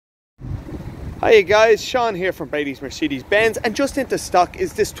Hi guys, Sean here from Bradys Mercedes-Benz, and just into stock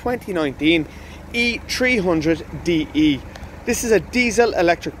is this 2019 E300DE. This is a diesel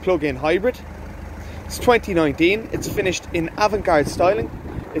electric plug-in hybrid. It's 2019, it's finished in Avantgarde styling.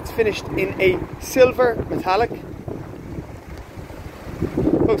 It's finished in a silver metallic.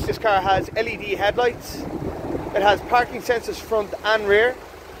 Folks, this car has LED headlights. It has parking sensors front and rear.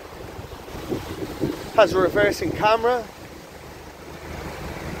 Has a reversing camera.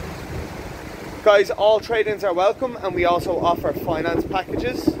 Guys, all trade-ins are welcome, and we also offer finance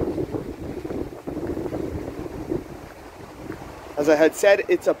packages. As I had said,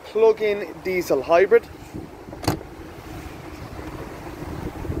 it's a plug-in diesel hybrid.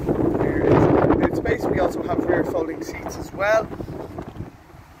 Here is the boot space. We also have rear folding seats as well.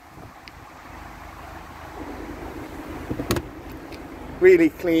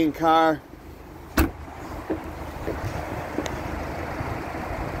 Really clean car.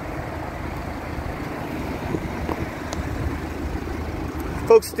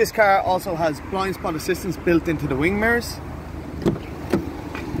 Folks, this car also has blind spot assistance built into the wing mirrors.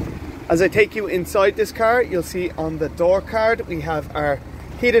 As I take you inside this car, you'll see on the door card we have our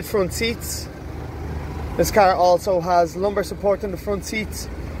heated front seats. This car also has lumbar support in the front seats.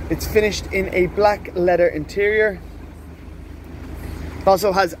 It's finished in a black leather interior. It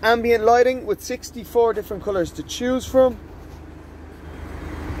also has ambient lighting with 64 different colours to choose from.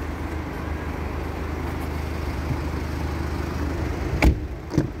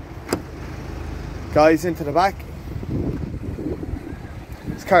 Guys, into the back.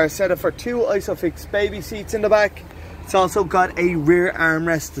 This car is set up for two ISOFIX baby seats in the back. It's also got a rear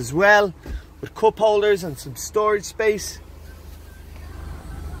armrest as well, with cup holders and some storage space.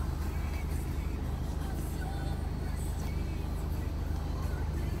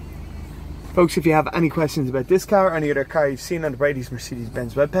 Folks, if you have any questions about this car or any other car you've seen on the Bradys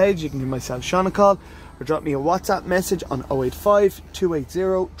Mercedes-Benz webpage, you can give myself Sean a call or drop me a WhatsApp message on 085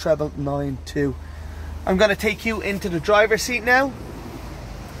 280 9992. I'm going to take you into the driver's seat now.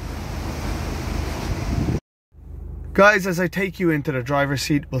 Guys, as I take you into the driver's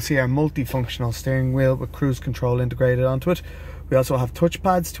seat, we'll see our multifunctional steering wheel with cruise control integrated onto it. We also have touch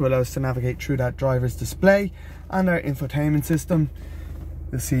pads to allow us to navigate through that driver's display, and our infotainment system.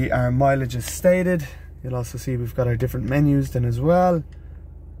 You'll see our mileage is stated. You'll also see we've got our different menus then as well.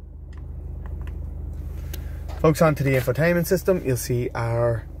 Folks, onto the infotainment system, you'll see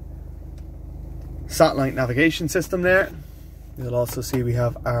our satellite navigation system there. You'll also see we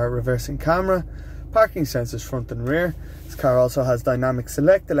have our reversing camera, parking sensors front and rear. This car also has dynamic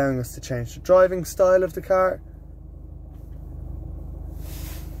select, allowing us to change the driving style of the car.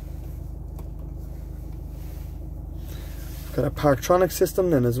 We've got a Parktronic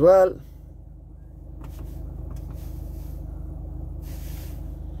system then as well.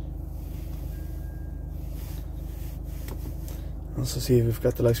 Also see we've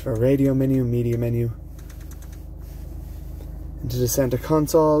got the likes of our radio menu, media menu. Into the center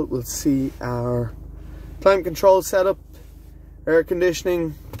console we'll see our climate control setup, air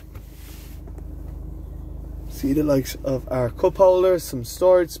conditioning. See the likes of our cup holders, some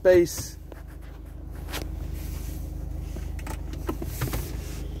storage space.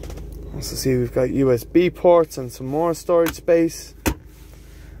 Also see we've got USB ports and some more storage space.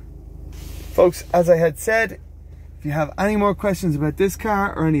 Folks, as I had said, if you have any more questions about this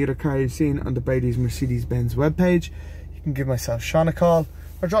car or any other car you've seen on the Bradys Mercedes-Benz webpage, you can give myself Sean a call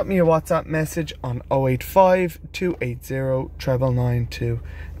or drop me a WhatsApp message on 085 280 9992.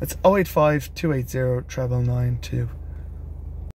 That's 085 280 9992.